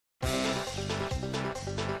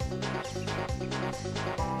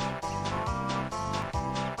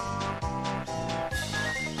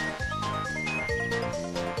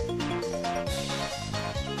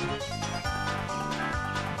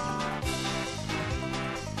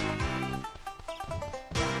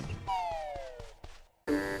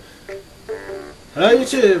Hello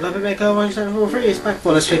YouTube, Happy Maker 1743 is back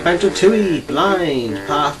for Let's Play Banjo-Tooie Blind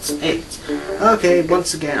Part 8. Okay,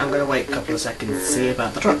 once again I'm going to wait a couple of seconds to see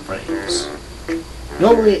about the drop frames.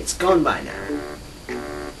 Normally it's gone by now.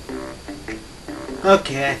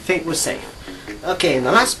 Okay, I think we're safe. Okay, in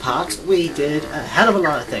the last part we did a hell of a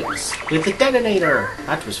lot of things. With the detonator,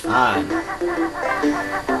 that was fun.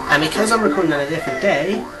 And because I'm recording on a different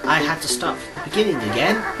day, I had to start from the beginning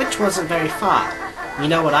again, which wasn't very far. You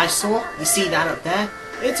know what I saw? You see that up there?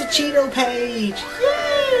 It's a Cheato page!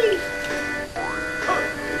 Yay!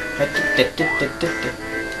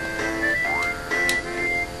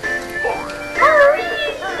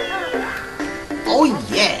 Oh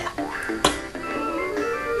yeah!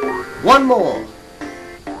 One more!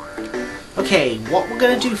 Okay, what we're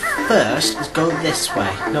gonna do first is go this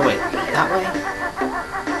way. No wait, that way?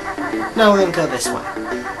 No, we're gonna go this way.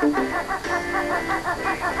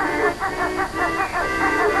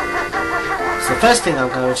 So the first thing I'm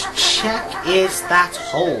going to check is that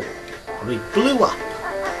hole. We blew up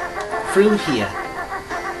through here.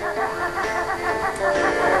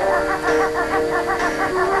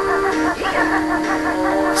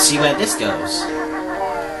 See where this goes.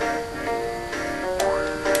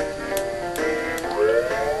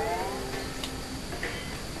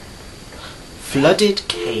 Flooded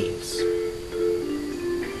caves.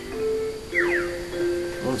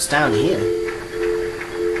 What's down here?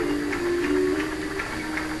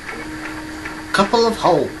 Couple of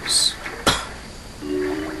holes.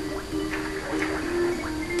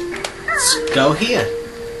 Let's go here.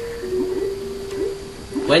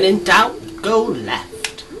 When in doubt, go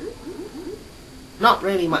left. Not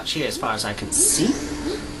really much here as far as I can see.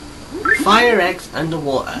 Fire eggs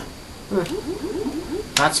underwater.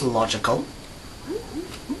 That's logical.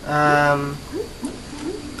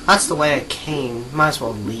 That's the way I came. Might as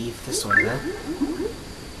well leave this way then.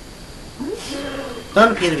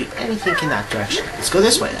 Don't appear to be anything in that direction. Let's go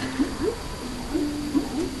this way then.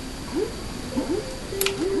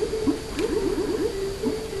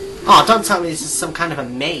 Oh, don't tell me this is some kind of a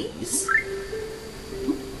maze.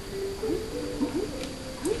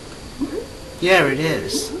 Yeah, it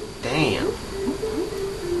is. Damn.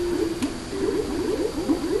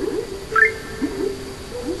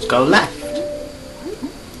 Let's go left.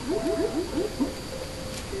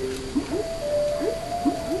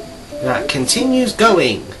 That continues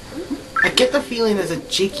going. I get the feeling there's a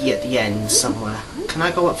Jiggy at the end somewhere. Can I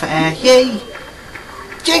go up for air? Yay!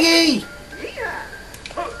 Jiggy!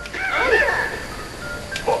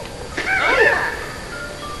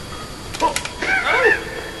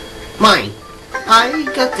 Mine! I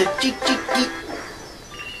got the Jiggy!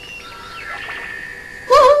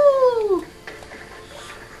 Woohoo!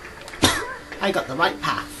 I got the right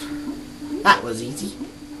path. That was easy.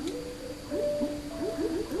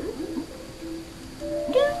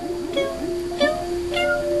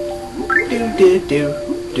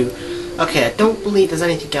 Okay, I don't believe there's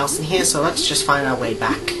anything else in here, so let's just find our way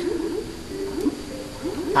back.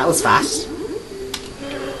 That was fast.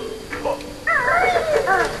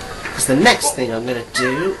 Because the next thing I'm going to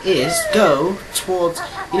do is go towards,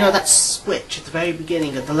 you know, that switch at the very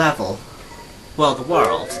beginning of the level. Well, the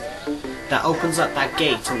world. That opens up that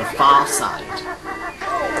gate on the far side.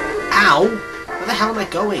 Ow! Where the hell am I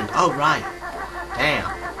going? Oh, right.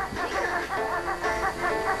 Damn.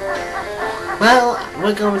 Well,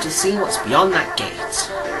 we're going to see what's beyond that gate.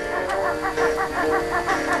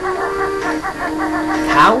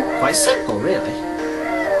 How? Quite simple, really.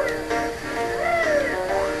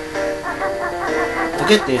 The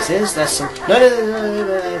good news is there's some...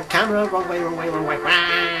 No, camera, wrong way.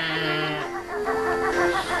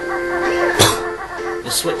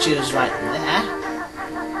 The switch is right there.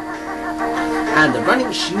 And the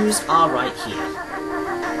running shoes are right here.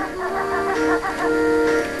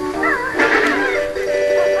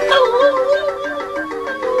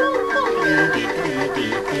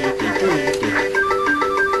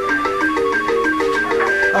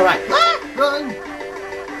 Alright, run!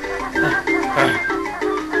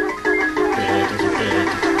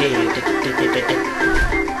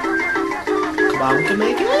 Come on, we can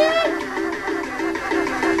make it!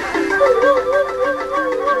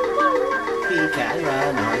 We can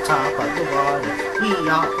run on top of the water. We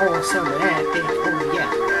are awesome and epic, oh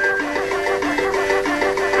yeah!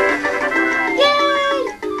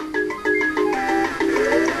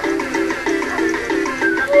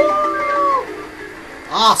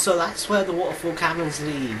 Ah, so that's where the waterfall caverns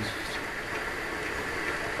lead.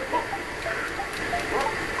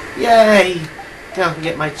 Yay! Now I can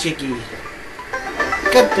get my Jiggy.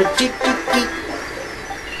 Got the Jiggy.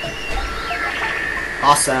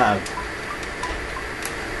 Awesome.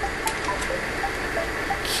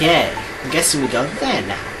 Okay, I'm guessing we go there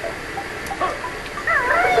now.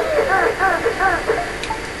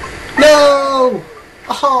 No!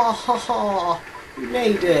 Oh, we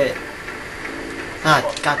made it. Ah,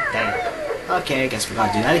 god damn. Okay, I guess we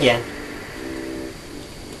gotta do that again.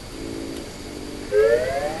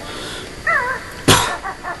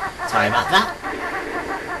 Sorry about that.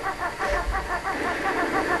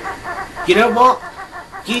 You know what?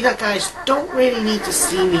 You guys don't really need to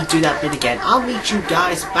see me do that bit again. I'll meet you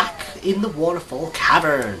guys back in the waterfall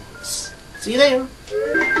caverns. See you there.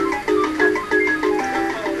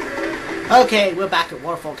 Okay, we're back at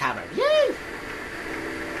Waterfall Cavern. Yay!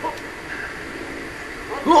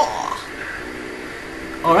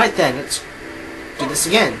 Alright then, let's do this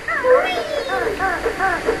again.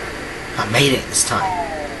 I made it this time.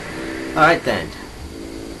 Alright then.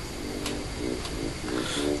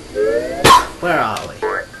 Where are we?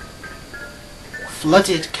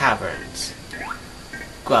 Flooded caverns.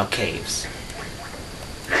 Well, caves.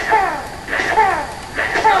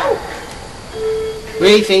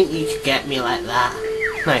 Really think you could get me like that?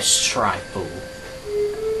 Nice try, fool.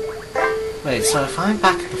 Wait, so if I'm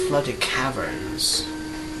back at the flooded caverns...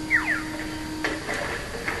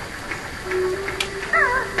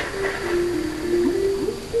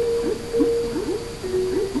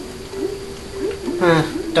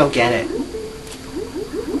 don't get it.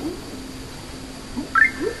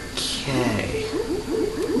 Okay.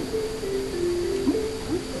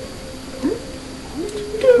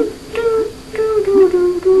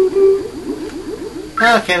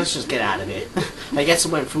 Okay, let's just get out of here. I guess I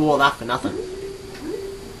went through all that for nothing.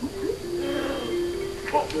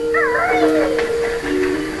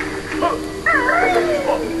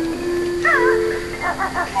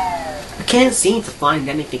 I can't seem to find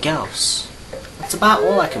anything else. That's about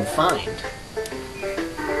all I can find.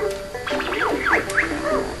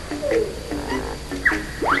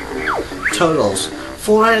 Totals.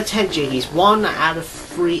 4 out of 10 Jiggies, 1 out of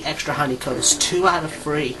 3 extra honeycombs, 2 out of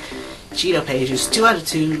 3 Cheato pages, 2 out of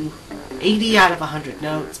 2, 80 out of 100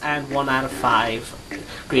 notes, and 1 out of 5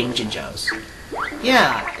 green Jinjos.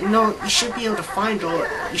 Yeah, no, you should be able to find all,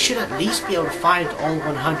 you should at least be able to find all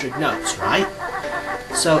 100 notes, right?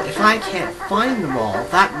 So if I can't find them all,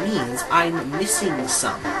 that means I'm missing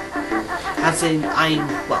some. As in,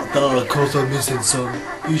 well, duh, of course I'm missing some.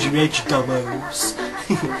 Use your edge, dumbos.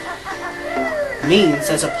 Means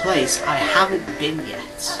there's a place I haven't been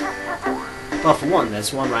yet. Well, for one,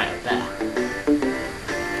 there's one right up there.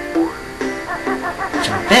 Which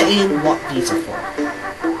I'm betting what these are for.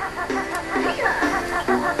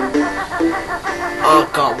 Oh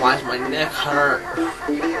god, why does my neck hurt?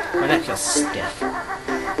 My neck feels stiff.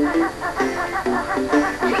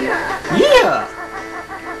 Yeah!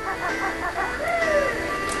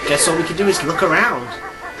 Guess all we can do is look around.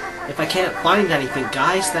 If I can't find anything,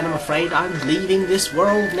 guys, then I'm afraid I'm leaving this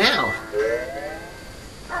world now.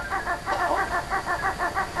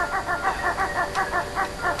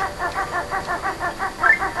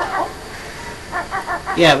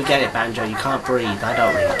 Yeah, we get it, Banjo. You can't breathe. I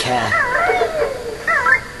don't really care.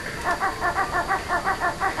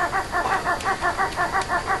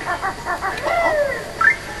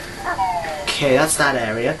 Okay, that's that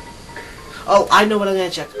area. Oh, I know what I'm gonna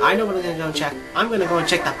check. I know what I'm gonna go and check. I'm gonna go and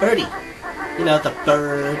check that birdie. You know, the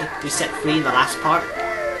bird we set free in the last part.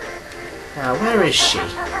 Now, where is she?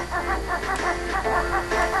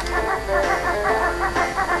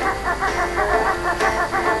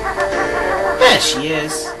 There she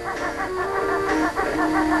is.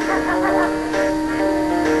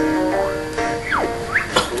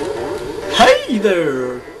 Hey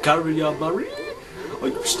there, Carrier Murray. Are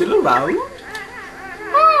you still around?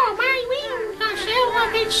 Oh, my wings are so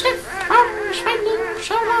a bit stiff from spending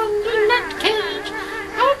so long in that cage.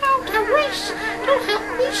 How about a race to help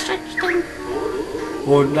me stretch them?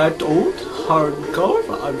 On that old hardcore,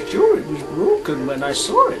 I'm sure it was broken when I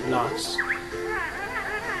saw it last.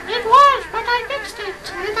 It was, but I fixed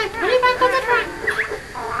it, and I put it back on the track.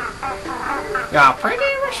 You're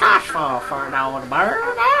pretty resourceful for an old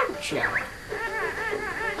bird, aren't you?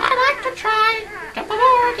 I like to try. Jump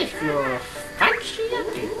aboard if you fancy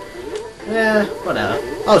it. Yeah, whatever.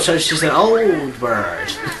 Oh, so she's an old bird.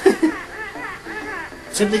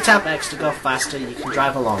 Simply tap X to go faster, you can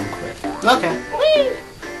drive along quick. Okay. Whee!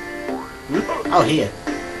 Oh, here.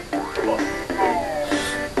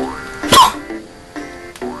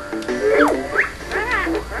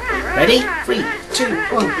 Ready? 3, 2,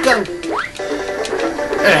 1, go!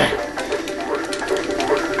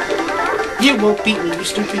 You won't beat me, you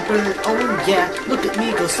stupid bird. Oh yeah, look at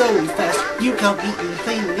me go so fast. You can't beat me,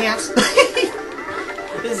 pain in the ass.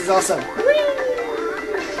 This is awesome.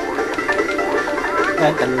 You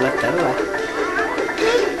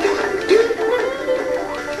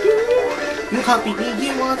can't beat me,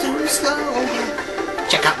 you are too slow.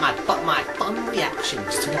 Check out my fun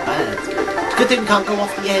reactions to the birds. Good thing we can't go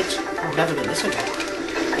off the edge. I've never done this again.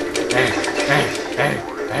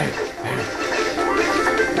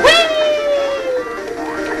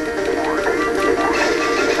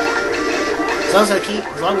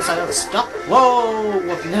 As long as I don't stop. Whoa!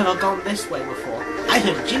 We've never gone this way before. I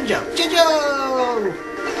heard Jinjo! Jinjo!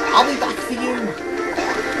 I'll be back for you!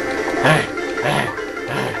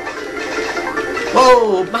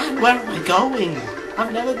 Whoa! Man, where am I going?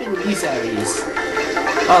 I've never been in these areas.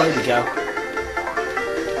 Oh, here we go.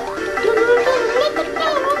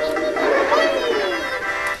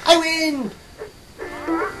 I win!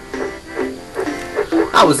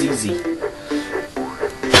 That was easy.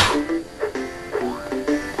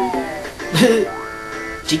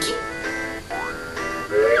 Jiggy?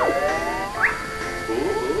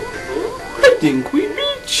 I think we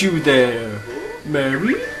meet you there,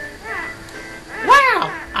 Mary. Well,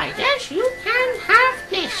 I guess you can have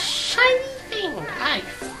this shiny thing I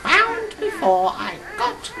found before I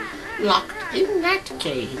got locked in that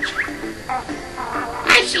cage.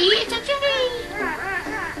 I see it's a Jiggy.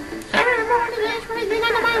 Every morning there's anything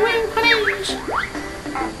under my wing, please.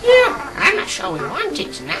 Yeah, I'm not sure we want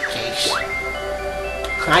it in that case.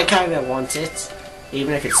 I kinda want it,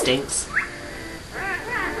 even if it stinks.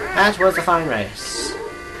 That was a fine race.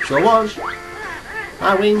 Sure was.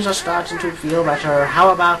 My wings are starting to feel better.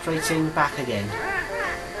 How about racing back again?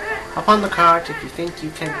 Hop on the cart if you think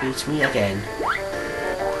you can beat me again.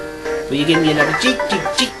 Will you give me another jig?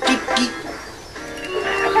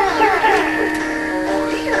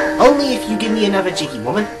 Only if you give me another jiggy,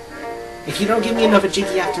 woman. If you don't give me another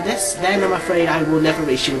jiggy after this, then I'm afraid I will never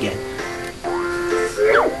race you again.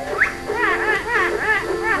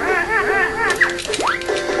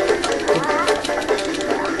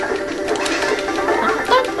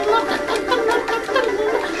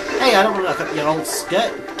 Hey, I don't want to look at your old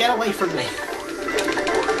skirt. Get away from me.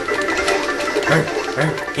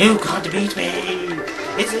 You can't beat me.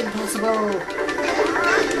 It's impossible.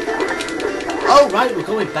 Oh, right, we're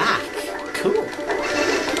going back. Cool.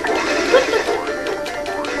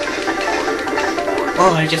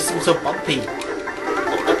 Oh, it just seems so bumpy.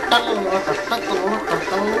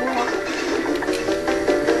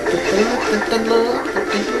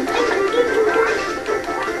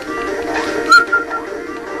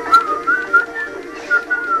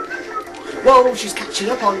 Whoa, she's catching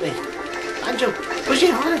up on me. Banjo, push it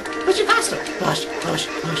harder, push it faster. Push.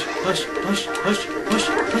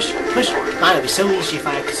 Man, it'd be so easy if I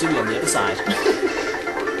had Kazooie on the other side.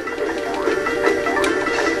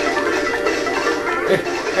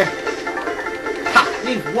 Ha!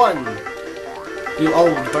 You've won, you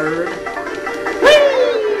old bird.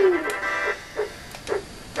 Whee!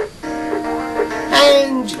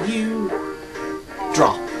 And you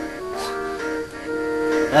drop.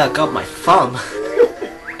 Oh god, my thumb.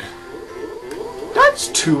 That's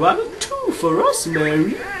 2 out of 2 for us,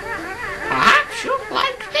 Mary. Perhaps you'd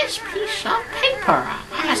like this piece of paper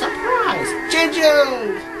as a prize.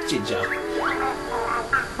 Jinjo!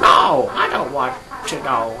 No, I don't want to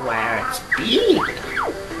know where it's been.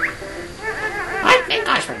 I think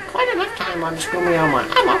I spent quite enough time on discovering on my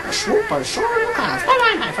I'm up to swoop and soar in the clouds.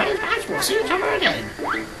 Bye-bye, my friends. Perhaps we'll see each other again.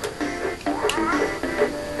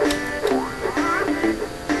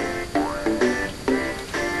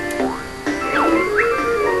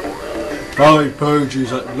 Five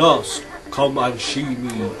pages at last. Come and see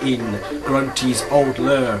me in Grunty's old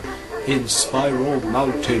lair in Spiral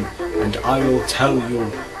Mountain, and I will tell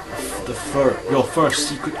you your first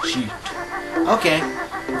secret cheat. Okay,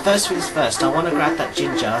 first things first, I want to grab that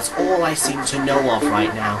Jinjo. That's all I seem to know of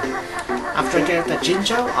right now. After I get that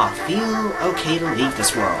Jinjo, I'll feel okay to leave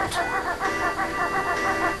this world.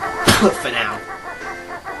 For now.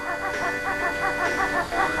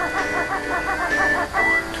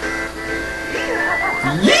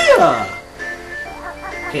 Yeah!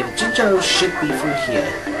 Okay, the Jinjo should be through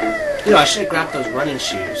here. You know, I should have grabbed those running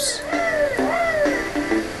shoes.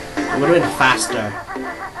 It would have been faster.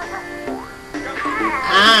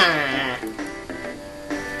 Ah!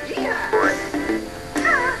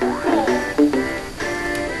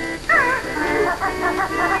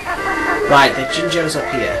 Right, the Jinjo's up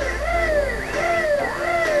here.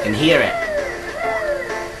 Can hear it.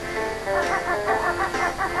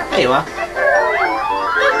 There you are.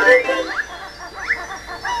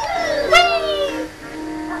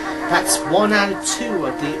 That's 1 out of 2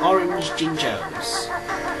 of the orange Jinjos.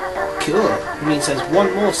 Cool. It means there's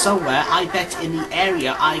one more somewhere, I bet in the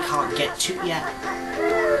area I can't get to yet.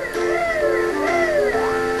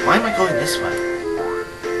 Why am I going this way?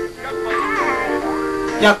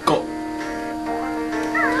 Yakko.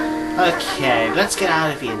 Okay, let's get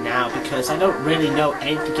out of here now because I don't really know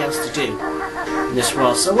anything else to do in this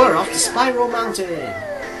world. So we're off to Spiral Mountain.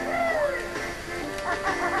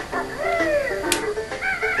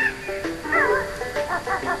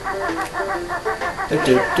 And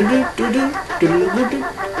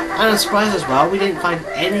I'm surprised as well we didn't find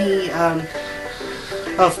any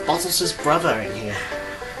of Bottles's brother in here.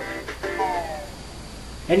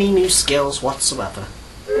 Any new skills whatsoever.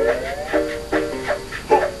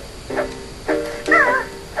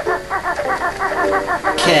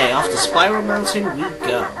 Okay, off to Spiral Mountain we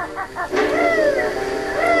go.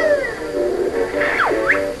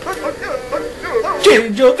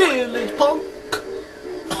 Change your village, punk!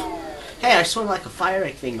 Hey, I saw like a fire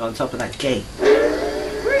egg thing on top of that gate.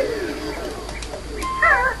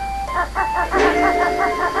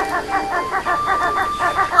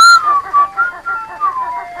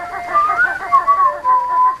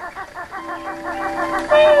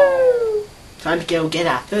 Time to go get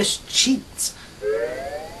our first cheat.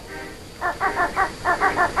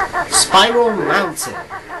 Spiral Mountain.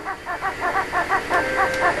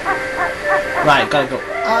 Right, gotta go.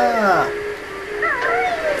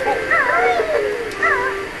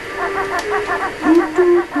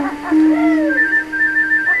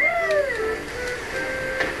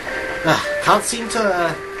 Can't seem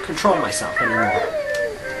to control myself anymore.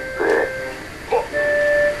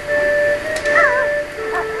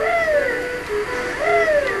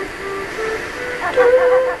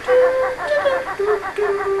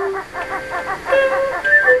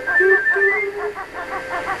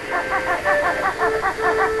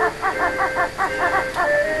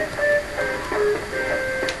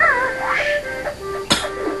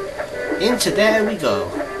 Into there we go.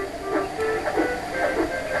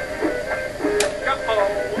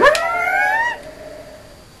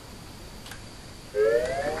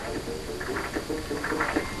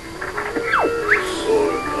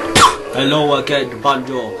 Hello again,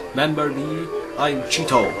 Banjo. Remember me? I'm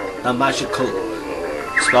Cheato, the magical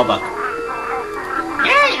spellbook.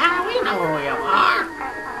 Yeah, we know who you are.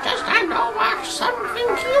 Just hand over something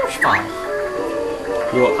useful.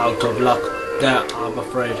 You're out of luck there, I'm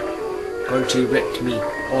afraid. Grunty ripped me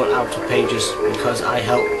all out of pages because I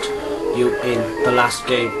helped you in the last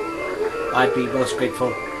game. I'd be most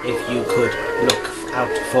grateful if you could look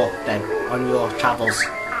out for them on your travels.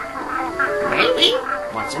 Maybe.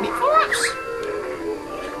 What's in it for us?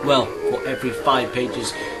 Well, for every 5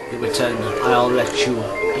 pages you return, I'll let you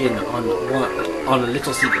in on a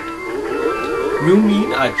little secret. You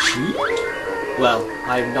mean a cheat? Well,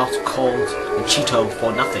 I'm not called a Cheato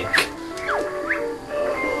for nothing.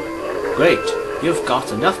 Great, you've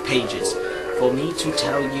got enough pages for me to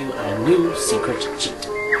tell you a new secret cheat.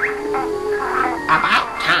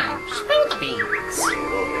 About time. Spill the beans.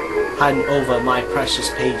 Hand over my precious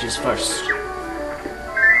pages first.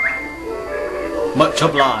 Much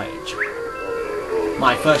obliged.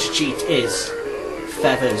 My first cheat is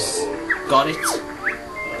feathers. Got it?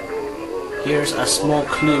 Here's a small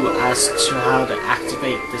clue as to how to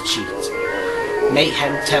activate the cheat.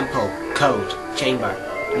 Mayhem Temple, code, chamber,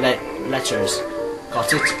 letters.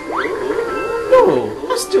 Got it? No,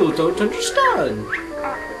 I still don't understand.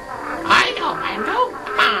 I know, Banjo.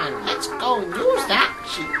 Come on, let's go and use that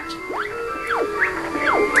cheat.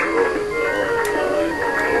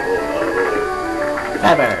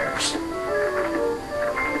 Feathers.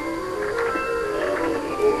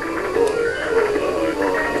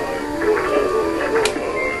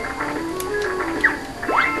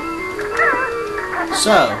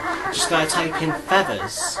 So, just gotta type in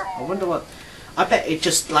feathers. I wonder what... I bet it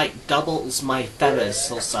just like doubles my feathers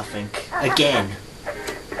or something. Again.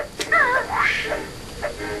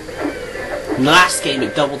 In the last game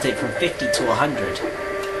it doubled it from 50 to 100.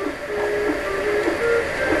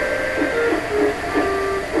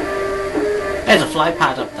 There's a fly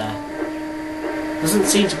pad up there. Doesn't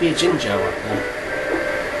seem to be a Jinjo up there.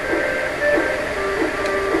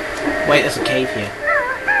 Wait, there's a cave here.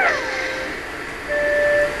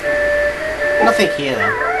 Nothing here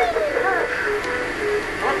though.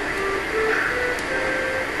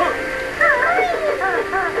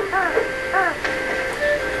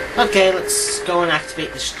 Okay, let's go and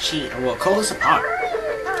activate this cheat and we'll call this apart.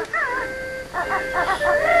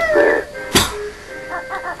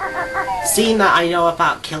 Seeing that I know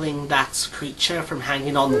about killing that creature from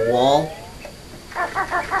hanging on the wall,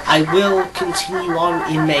 I will continue on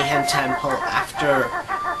in Mayhem Temple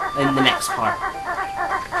in the next part.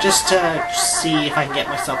 Just to see if I can get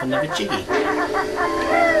myself another Jiggy.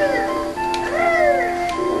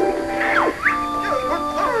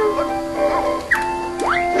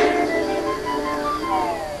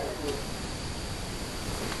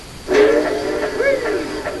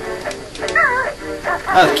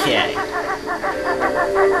 Okay.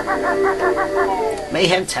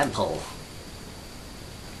 Mayhem Temple.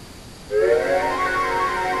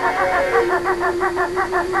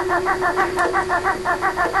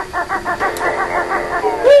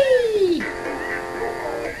 Whee!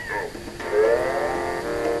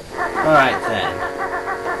 Alright then.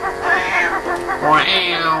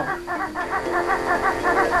 Wow.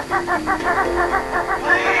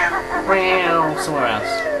 Wow. Somewhere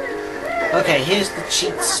else. Okay, here's the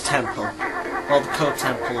Cheats Temple. Or the Code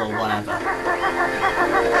Temple or whatever.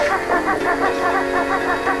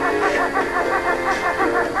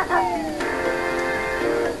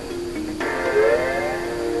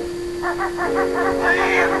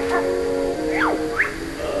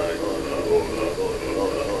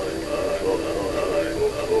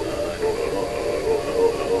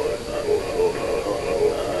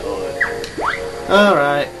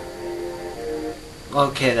 Alright.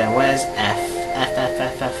 Okay then, where's F? F,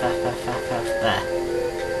 there.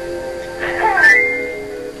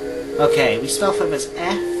 Okay, we spell them as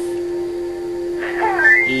F,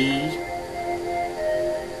 E,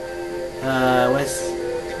 where's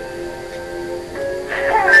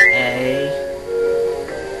A,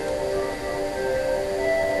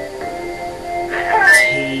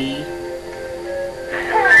 T,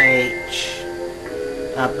 H,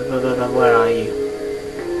 where are you?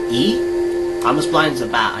 E? I'm as blind as a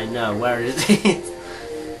bat, I know. Where is it?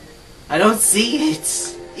 I don't see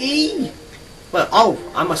it! E! Well, oh,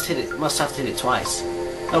 I must hit it. Must have to hit it twice.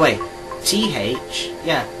 Oh wait. TH,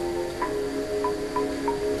 yeah.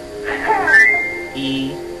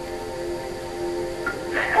 E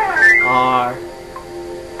R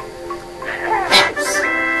X.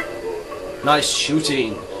 Nice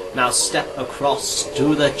shooting. Now step across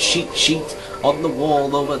to the cheat sheet on the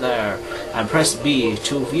wall over there and press B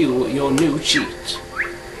to view your new cheat.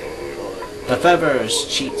 The feathers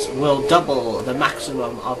cheat will double the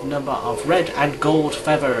maximum of number of red and gold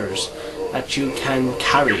feathers that you can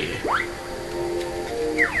carry.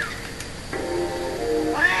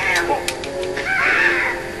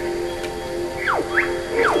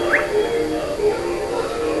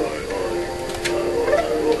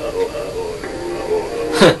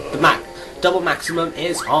 The double maximum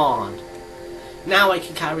is on. Now I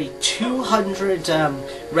can carry 200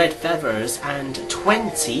 red feathers and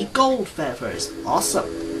 20 gold feathers. Awesome.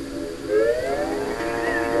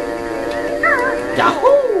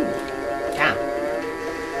 Yahoo! Yeah.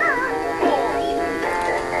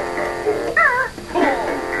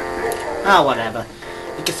 Ah, whatever.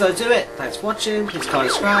 You can still do it. Thanks for watching. Please comment,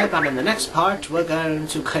 subscribe, and in the next part we're going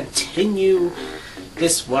to continue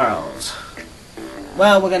this world.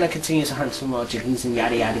 Well, we're going to continue to hunt some more Jiggies and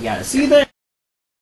yada yada yada. See you there!